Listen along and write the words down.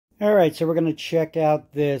All right, so we're going to check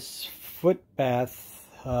out this foot bath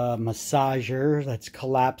massager that's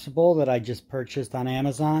collapsible that I just purchased on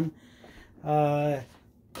Amazon.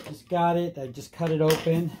 Just got it. I just cut it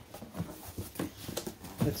open.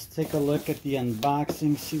 Let's take a look at the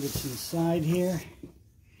unboxing, see what's inside here.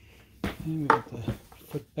 Okay, we got the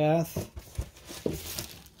foot bath.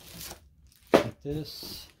 Like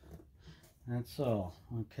this. That's all.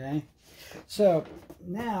 Okay. So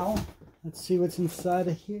now let's see what's inside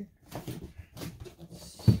of here.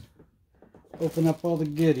 Let's open up all the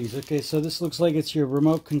goodies. Okay, so this looks like it's your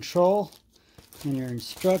remote control and your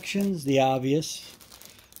instructions, the obvious.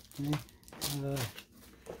 Okay.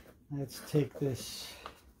 Let's take this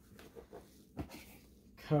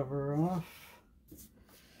cover off.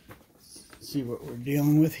 Let's see what we're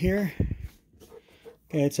dealing with here.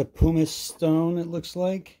 Okay, it's a pumice stone, it looks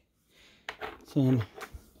like. Some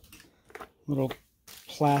little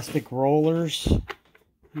plastic rollers,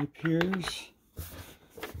 it appears.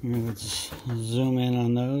 Here, let's zoom in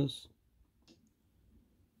on those.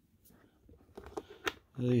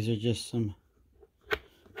 These are just some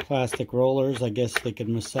plastic rollers. I guess they could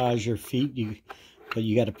massage your feet, but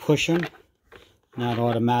you got to push them. Not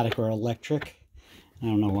automatic or electric. I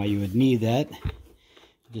don't know why you would need that.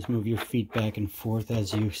 Just move your feet back and forth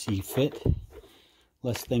as you see fit.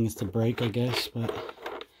 Less things to break, I guess, but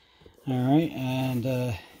alright.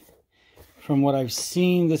 And from what I've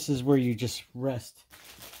seen, this is where you just rest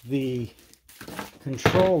the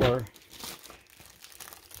controller,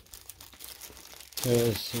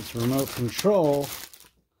 because it's remote control,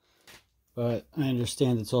 but I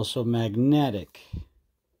understand it's also magnetic.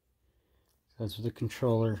 That's what the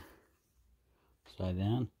controller, upside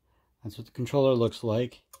down, that's what the controller looks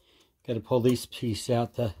like. Got to pull these pieces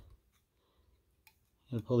out to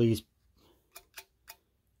pull these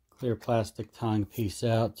clear plastic tongue piece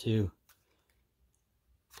out to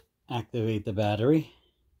activate the battery.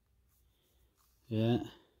 Yeah.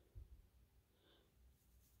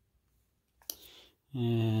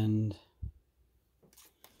 And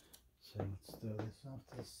so let's throw this off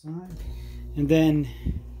to the side. And then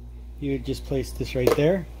you would just place this right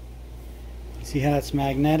there. See how it's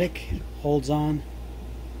magnetic? It holds on.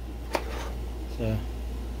 So,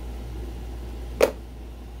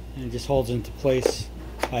 and it just holds into place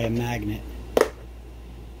by a magnet.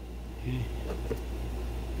 Okay.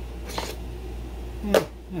 Yeah,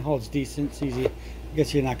 it holds decent. It's easy. I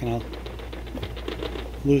guess you're not going to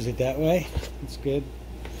lose it that way. That's good.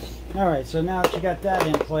 Alright, so now that you got that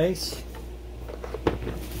in place,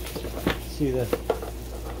 see the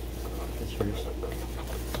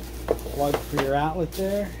plug for your outlet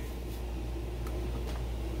there.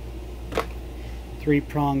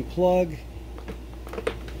 3-prong plug.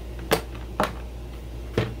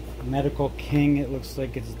 Medical King, it looks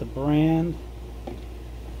like it's the brand.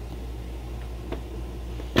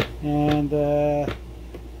 And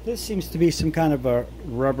this seems to be some kind of a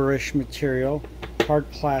rubberish material. Hard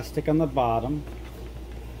plastic on the bottom.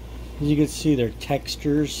 As you can see, there are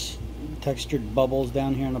textured bubbles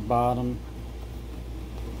down here on the bottom.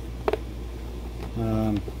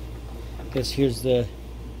 I guess here's the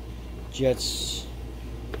jets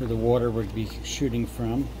where the water would be shooting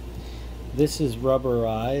from. This is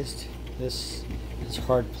rubberized. This is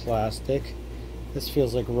hard plastic. This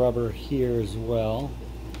feels like rubber here as well.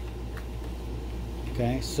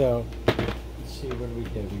 Okay, so let's see,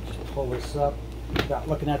 what do? We just pull this up without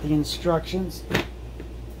looking at the instructions.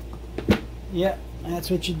 Yep, that's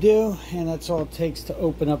what you do, and that's all it takes to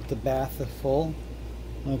open up the bath full.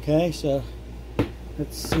 Okay, so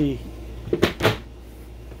let's see.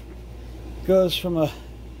 Goes from a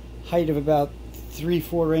height of about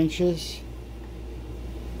 3-4 inches,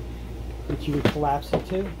 which you would collapse it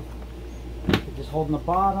to. You're just holding the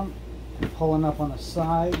bottom, pulling up on the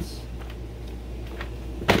sides.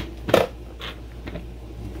 I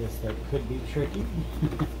guess that could be tricky.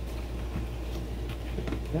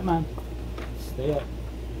 Come on, stay up.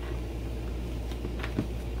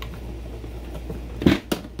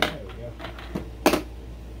 There we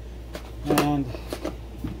go. And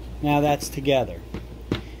now that's together.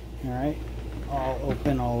 Alright, all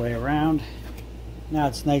open all the way around. Now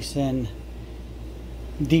it's nice and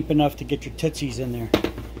deep enough to get your tootsies in there.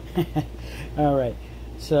 Alright,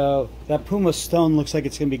 so that pumice stone looks like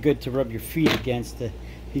it's going to be good to rub your feet against if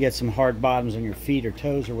you get some hard bottoms on your feet or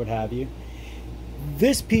toes or what have you.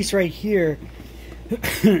 This piece right here,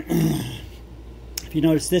 if you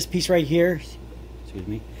notice this piece right here, excuse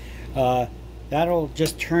me, that'll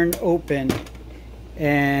just turn open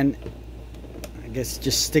and I guess it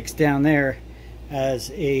just sticks down there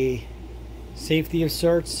as a safety of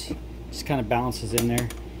sorts. Just kind of balances in there,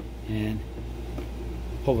 and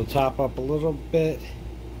pull the top up a little bit,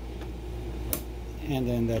 and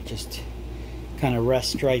then that just kind of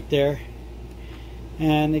rests right there,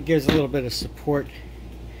 and it gives a little bit of support,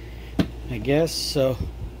 I guess, so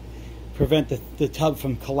prevent the tub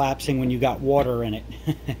from collapsing when you got water in it.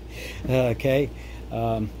 Okay,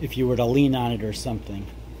 if you were to lean on it or something,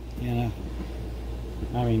 you know.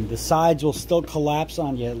 I mean, the sides will still collapse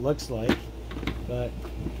on you, it looks like, but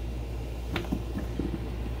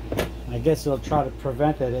I guess it'll try to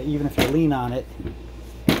prevent it. Even if you lean on it,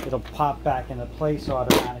 it'll pop back into place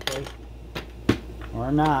automatically,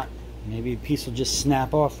 or not. Maybe a piece will just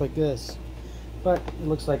snap off like this, but it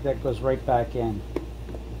looks like that goes right back in.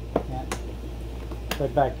 Yeah,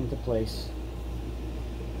 right back into place.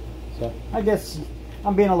 So I guess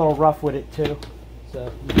I'm being a little rough with it too,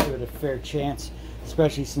 so you give it a fair chance,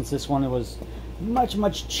 especially since this one was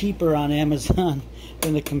much cheaper on Amazon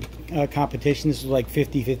than the competition. This was like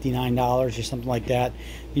 $59 or something like that.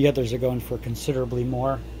 The others are going for considerably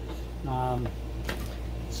more.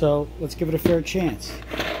 So let's give it a fair chance.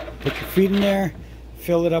 Put your feet in there,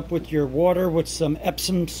 fill it up with your water with some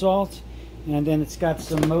Epsom salt, and then it's got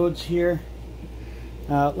some modes here.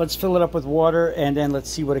 Let's fill it up with water, and then let's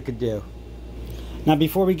see what it could do. Now,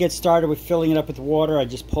 before we get started with filling it up with water, I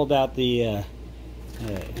just pulled out the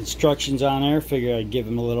instructions on there. Figure I'd give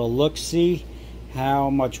them a little look-see. How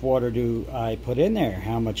much water do I put in there?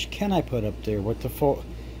 How much can I put up there? What the full?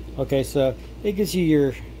 Okay, so it gives you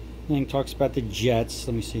your thing. Talks about the jets.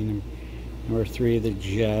 Let me see, number 3 of the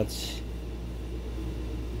jets.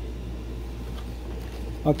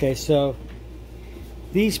 Okay, so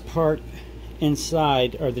these part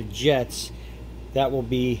inside are the jets. That will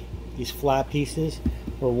be these flat pieces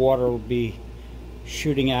where water will be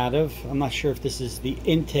shooting out of. I'm not sure if this is the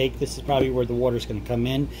intake. This is probably where the water is going to come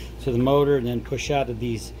in to the motor and then push out of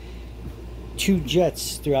these 2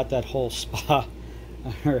 jets throughout that whole spa.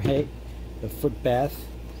 All right, the foot bath.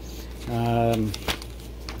 Let's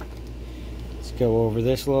go over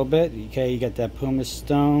this a little bit. Okay, you got that pumice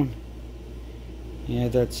stone. Yeah,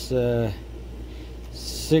 that's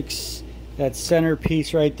 6. That center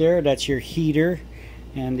piece right there, that's your heater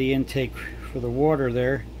and the intake for the water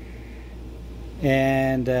there.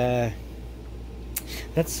 And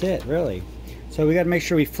that's it, really. So we got to make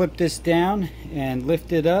sure we flip this down and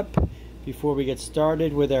lift it up before we get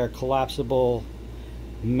started with our collapsible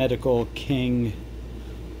Medical King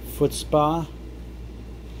foot spa.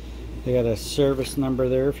 They got a service number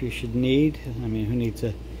there if you should need. I mean, who needs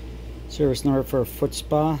a service number for a foot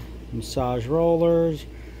spa? Massage rollers,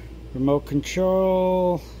 remote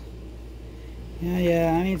control.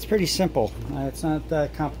 Yeah, I mean, it's pretty simple. It's not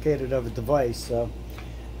that complicated of a device. So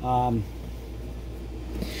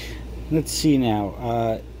let's see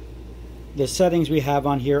now. The settings we have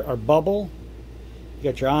on here are bubble. You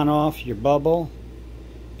got your on off, your bubble,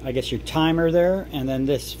 I guess your timer there, and then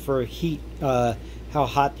this for heat. How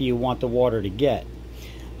hot do you want the water to get?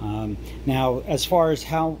 Now, as far as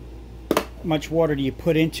how much water do you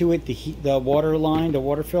put into it, the water line, the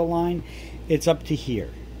water fill line, it's up to here.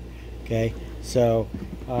 Okay, so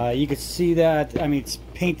you can see that. I mean, it's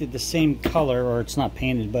painted the same color, or it's not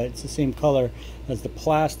painted, but it's the same color as the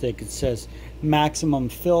plastic. It says maximum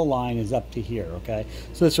fill line is up to here. Okay,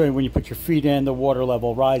 so this way when you put your feet in, the water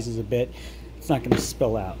level rises a bit. It's not going to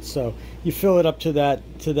spill out. So you fill it up to that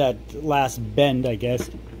last bend, I guess,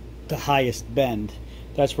 the highest bend.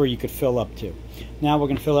 That's where you could fill up to. Now we're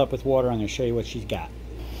going to fill up with water. I'm going to show you what she's got.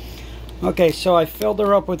 Okay, so I filled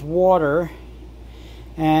her up with water,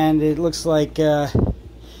 and it looks like, and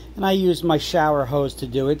I used my shower hose to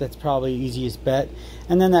do it. That's probably the easiest bet.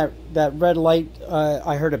 And then that red light,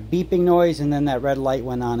 I heard a beeping noise, and then that red light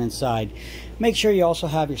went on inside. Make sure you also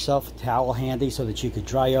have yourself a towel handy so that you could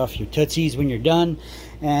dry off your tootsies when you're done.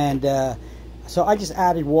 And so I just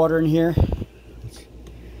added water in here. Let's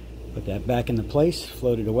put that back into place,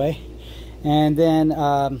 float it away. And then,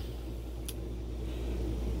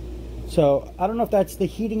 so I don't know if that's the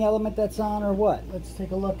heating element that's on or what. Let's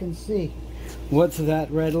take a look and see what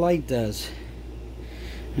that red light does.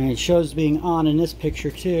 And it shows being on in this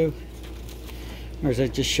picture too. Or does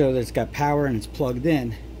it just show that it's got power and it's plugged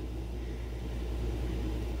in?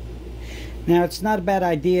 Now, it's not a bad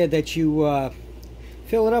idea that you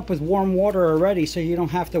fill it up with warm water already so you don't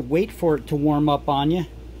have to wait for it to warm up on you.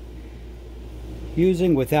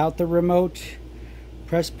 Using without the remote.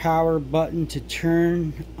 Press power button to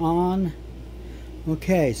turn on.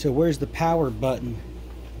 Okay, so where's the power button?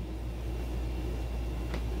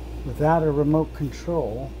 Without a remote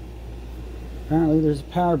control. Apparently there's a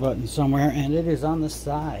power button somewhere, and it is on the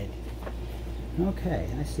side. Okay,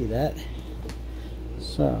 I see that.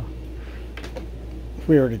 So if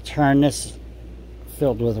we were to turn this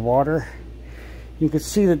filled with water. You can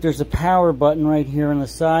see that there's a power button right here on the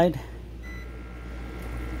side.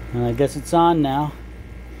 And I guess it's on now.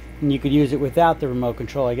 And you could use it without the remote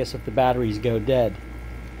control, I guess, if the batteries go dead.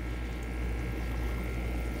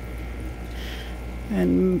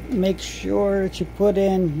 And make sure that you put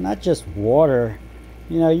in not just water.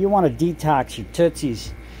 You know, you want to detox your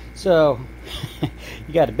Tootsies. So,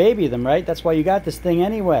 you got to baby them, right? That's why you got this thing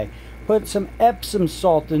anyway. Put some Epsom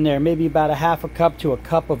salt in there, maybe about a half a cup to a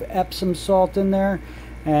cup of Epsom salt in there,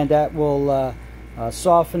 and that will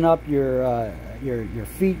soften up your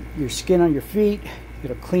feet, your skin on your feet.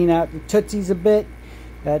 It'll clean out your Tootsies a bit.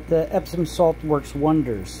 That Epsom salt works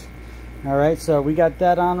wonders. All right, so we got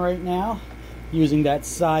that on right now, using that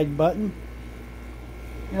side button.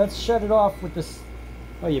 Now let's shut it off with this.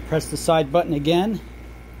 Oh, you press the side button again.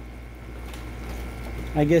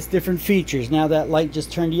 I guess different features. Now that light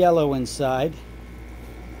just turned yellow inside.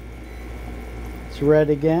 It's red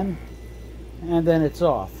again. And then it's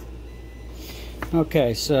off.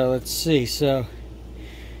 Okay, so let's see. So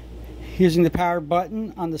using the power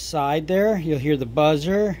button on the side there, you'll hear the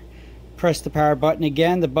buzzer. Press the power button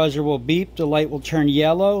again. The buzzer will beep. The light will turn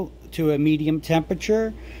yellow to a medium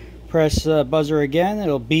temperature. Press buzzer again.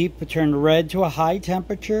 It'll beep, turn red to a high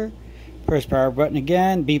temperature. Press power button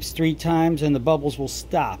again, beeps 3 times, and the bubbles will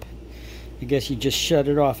stop. I guess you just shut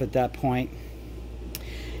it off at that point.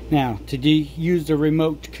 Now, to use the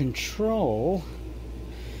remote control,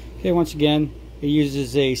 okay, once again, it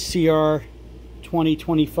uses a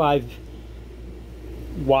CR2025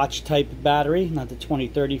 watch type battery, not the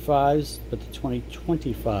 2035s, but the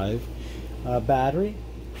 2025 battery.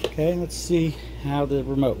 Okay, let's see how the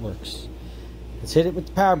remote works. Let's hit it with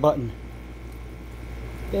the power button.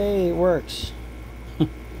 Yay, it works.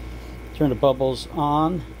 Turn the bubbles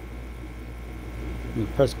on. And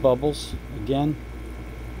press bubbles again.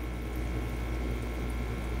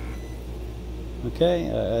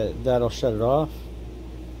 Okay, that'll shut it off.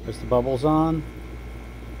 Press the bubbles on.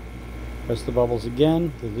 Press the bubbles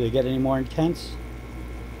again. Did they get any more intense?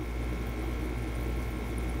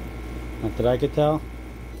 Not that I could tell.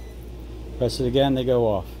 Press it again, they go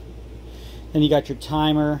off. Then you got your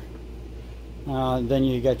timer. Then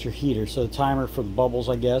you got your heater, so the timer for the bubbles,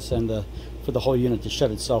 I guess, and for the whole unit to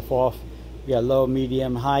shut itself off. You got low,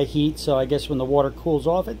 medium, high heat, so I guess when the water cools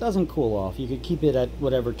off, it doesn't cool off. You could keep it at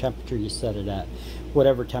whatever temperature you set it at,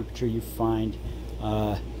 whatever temperature you find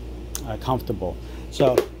comfortable.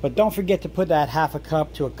 So, but don't forget to put that half a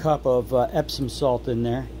cup to a cup of Epsom salt in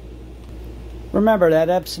there. Remember that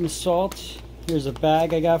Epsom salt. Here's a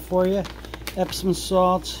bag I got for you. Epsom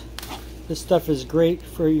salt. This stuff is great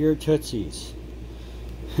for your Tootsies.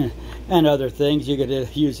 And other things. You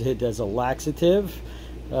could use it as a laxative,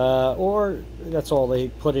 or that's all they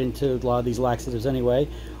put into a lot of these laxatives anyway,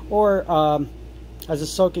 or as a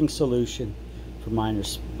soaking solution for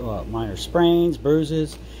minor sprains,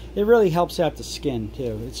 bruises. It really helps out the skin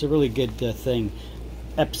too. It's a really good thing,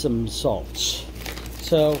 Epsom salts.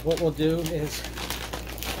 So what we'll do is,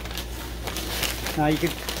 now you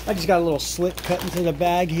could, I just got a little slit cut into the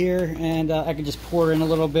bag here, and I can just pour in a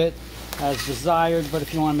little bit as desired, but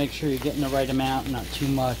if you want to make sure you're getting the right amount, not too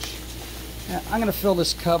much. I'm going to fill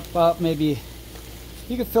this cup up. Maybe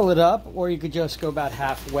you could fill it up, or you could just go about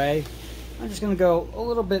halfway. I'm just going to go a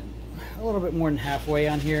little bit more than halfway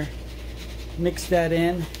on here. Mix that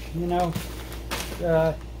in, you know.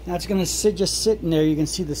 Now it's going to just sit in there. You can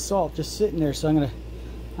see the salt just sitting there. So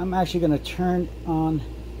I'm actually going to turn on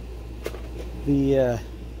the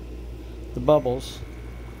bubbles.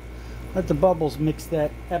 Let the bubbles mix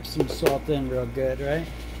that Epsom salt in real good, right?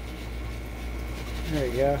 There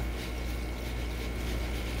you go.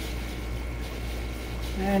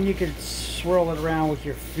 And you can swirl it around with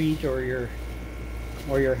your feet or your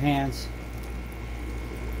hands.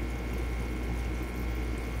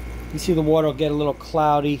 You see the water will get a little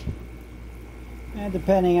cloudy, and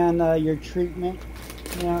depending on your treatment,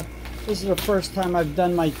 you know, this is the first time I've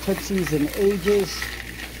done my Tootsies in ages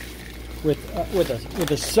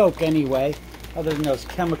with a soak anyway, other than those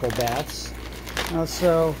chemical baths.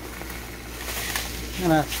 So I'm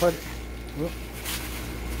gonna put. Whoop,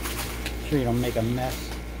 sure you don't make a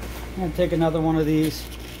mess. I'm gonna take another one of these,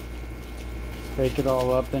 break it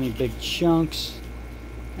all up, any big chunks,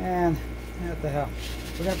 and what the hell?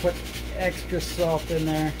 We're gonna put extra salt in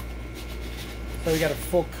there. So we got a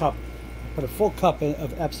full cup. Put a full cup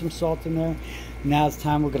of Epsom salt in there. Now it's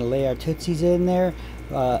time we're gonna lay our Tootsies in there,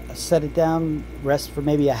 set it down, rest for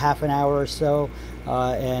maybe a half an hour or so,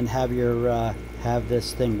 and have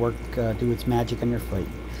this thing work, do its magic on your foot.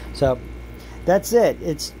 So that's it.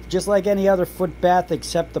 It's just like any other foot bath,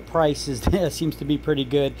 except the price seems to be pretty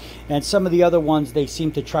good. And some of the other ones, they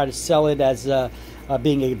seem to try to sell it as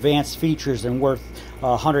being advanced features and worth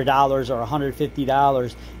 $100 or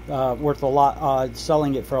 $150, worth a lot,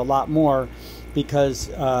 selling it for a lot more, because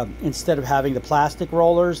instead of having the plastic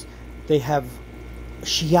rollers, they have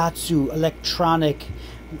shiatsu electronic.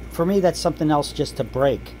 For me, that's something else just to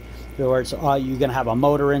break. Or it's, you're going to have a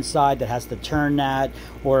motor inside that has to turn that,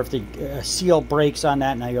 or if the seal breaks on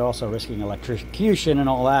that, now you're also risking electrocution and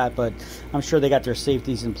all that. But I'm sure they got their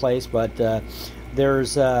safeties in place. But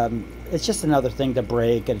there's it's just another thing to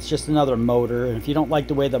break, and it's just another motor. And if you don't like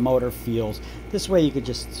the way the motor feels, this way you could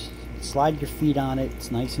just slide your feet on it. It's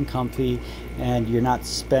nice and comfy, and you're not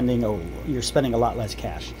spending you're spending a lot less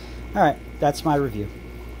cash. All right, that's my review.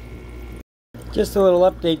 Just a little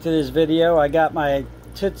update to this video. I got my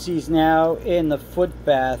Tootsies now in the foot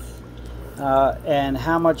bath, and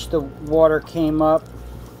how much the water came up,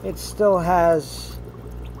 it still has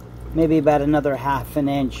maybe about another ½ an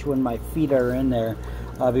inch when my feet are in there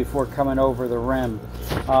before coming over the rim.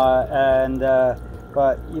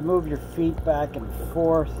 But you move your feet back and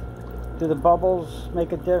forth. Do the bubbles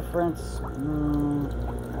make a difference?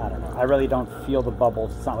 I don't know. I really don't feel the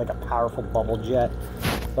bubbles. It's not like a powerful bubble jet,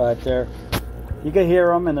 but you can hear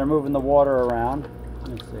them, and they're moving the water around.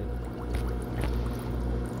 Let's see.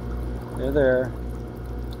 They're there.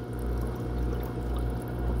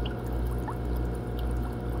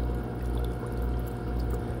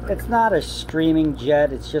 It's not a streaming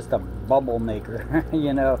jet, it's just a bubble maker,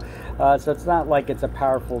 you know. So it's not like it's a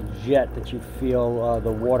powerful jet that you feel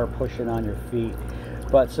the water pushing on your feet.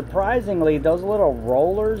 But surprisingly, those little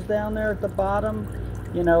rollers down there at the bottom,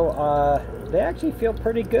 you know, they actually feel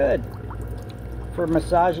pretty good for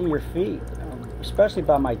massaging your feet, especially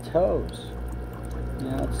by my toes.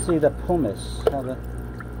 Yeah, let's see the pumice, how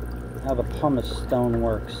the pumice stone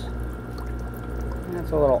works.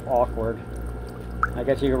 That's a little awkward. I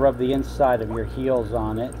guess you can rub the inside of your heels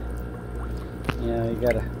on it. You know, you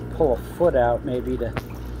gotta pull a foot out maybe to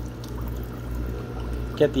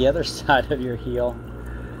get the other side of your heel.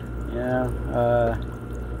 Yeah,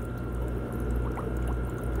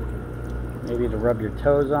 maybe to rub your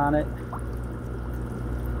toes on it.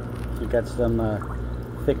 You got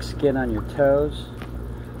some thick skin on your toes.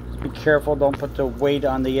 Just be careful, don't put the weight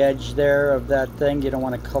on the edge there of that thing. You don't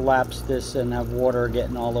want to collapse this and have water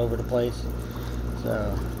getting all over the place.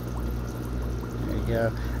 So there you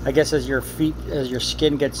go. I guess as your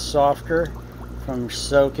skin gets softer from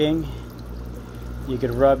soaking, you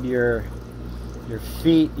could rub your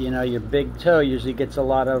feet. You know, your big toe usually gets a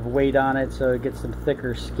lot of weight on it, so it gets some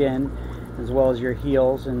thicker skin, as well as your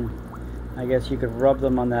heels. And I guess you could rub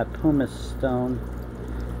them on that pumice stone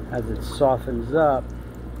as it softens up,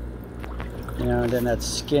 you know, and then that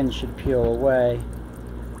skin should peel away.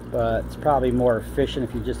 But it's probably more efficient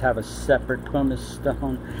if you just have a separate pumice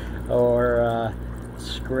stone or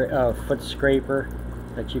foot scraper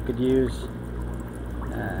that you could use.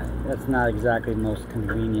 That's not exactly most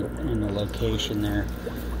convenient in the location there.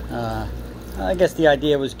 I guess the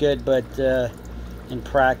idea was good, but in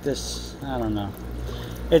practice, I don't know.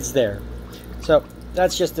 It's there. So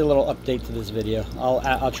that's just a little update to this video.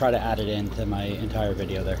 I'll try to add it into my entire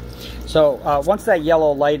video there. So once that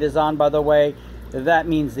yellow light is on, by the way, that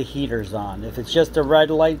means the heater's on. If it's just a red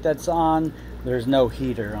light that's on, there's no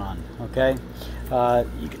heater on. Okay,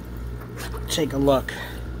 you can take a look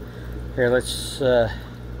here. Let's I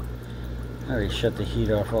already shut the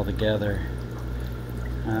heat off altogether.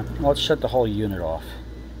 Let's shut the whole unit off.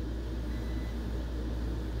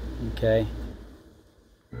 Okay,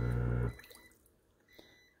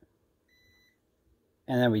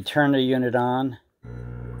 and then we turn the unit on.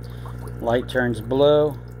 Light turns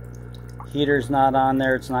blue. Heater's not on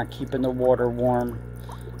there, it's not keeping the water warm.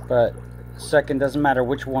 But second, doesn't matter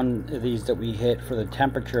which one of these that we hit for the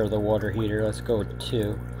temperature of the water heater. Let's go with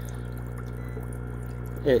 2.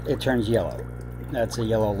 It turns yellow. That's a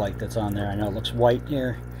yellow light that's on there. I know it looks white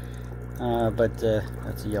here, but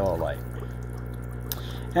that's a yellow light.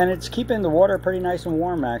 And it's keeping the water pretty nice and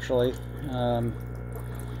warm, actually.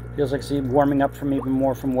 Feels like it's warming up from even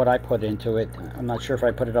more from what I put into it. I'm not sure if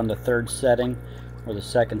I put it on the 3rd setting or the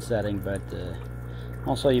 2nd setting, but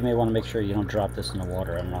also you may want to make sure you don't drop this in the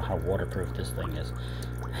water. I don't know how waterproof this thing is.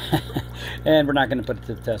 And we're not going to put it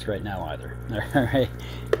to the test right now either. All right.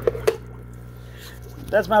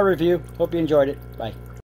 That's my review. Hope you enjoyed it. Bye.